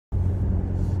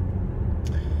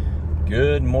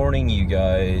Good morning, you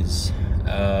guys.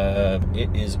 It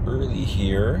is early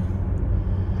here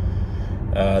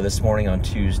this morning on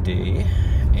Tuesday,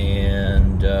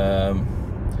 and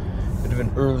bit of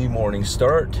an early morning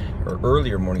start, or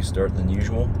earlier morning start than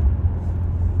usual.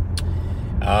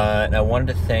 And I wanted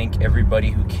to thank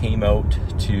everybody who came out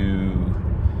to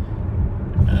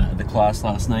the class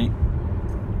last night.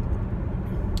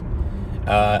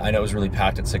 I know it was really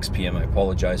packed at 6 p.m. I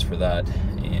apologize for that,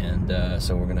 and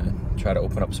so we're gonna try to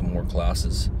open up some more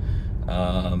classes,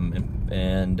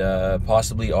 and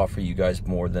possibly offer you guys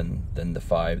more than the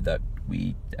 5 that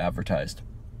we advertised.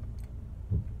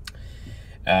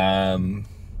 Well,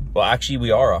 actually,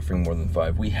 we are offering more than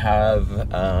 5. We have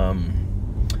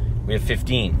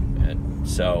 15, and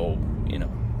so you know,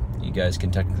 you guys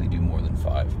can technically do more than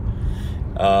 5.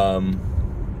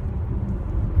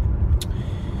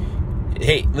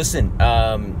 Hey, listen,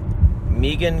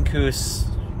 Megan Cuss,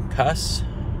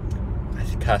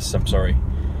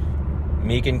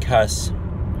 Megan Cuss,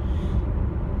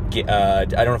 I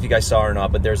don't know if you guys saw her or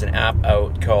not, but there's an app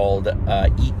out called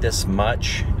Eat This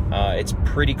Much. It's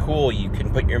pretty cool. You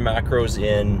can put your macros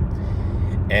in,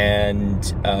 and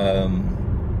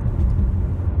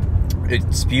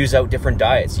it spews out different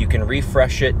diets. You can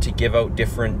refresh it to give out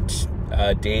different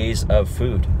days of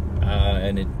food,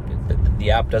 and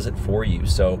the app does it for you.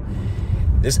 So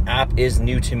this app is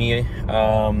new to me,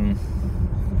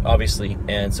 obviously,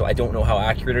 and so I don't know how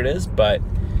accurate it is, but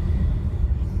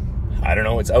I don't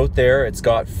know, it's out there. It's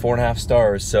got 4.5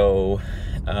 stars. So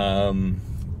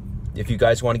if you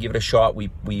guys want to give it a shot, we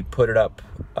put it up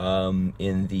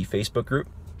in the Facebook group,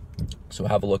 so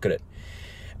have a look at it.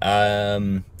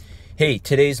 Hey,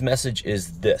 today's message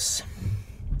is this.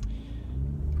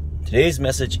 Today's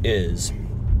message is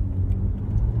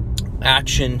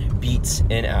action beats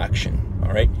inaction.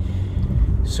 All right.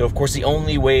 So of course, the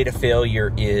only way to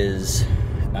failure is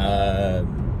not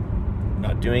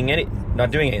doing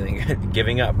anything,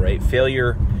 giving up. Right?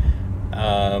 Failure.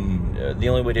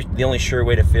 The only sure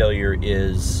way to failure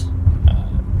is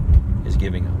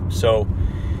giving up. So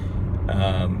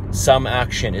some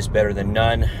action is better than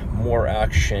none. More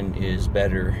action is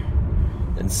better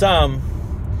than some.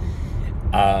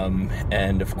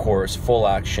 And of course, full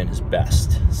action is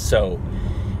best. So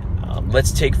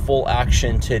let's take full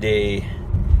action today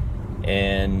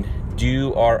and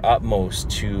do our utmost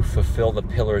to fulfill the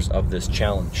pillars of this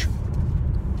challenge.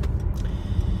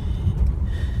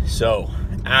 So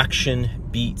action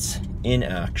beats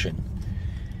inaction.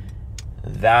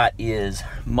 That is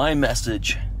my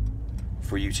message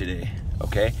for you today.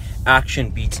 Okay?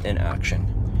 Action beats inaction.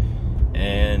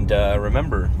 And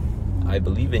remember, I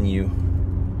believe in you.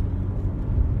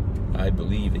 I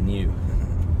believe in you.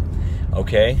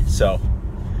 Okay, so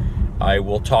I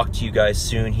will talk to you guys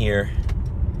soon here,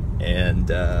 and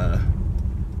have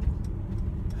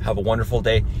a wonderful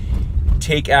day.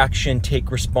 Take action, take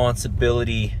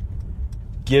responsibility,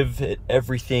 give it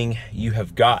everything you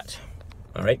have got.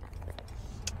 All right,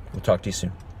 we'll talk to you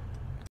soon.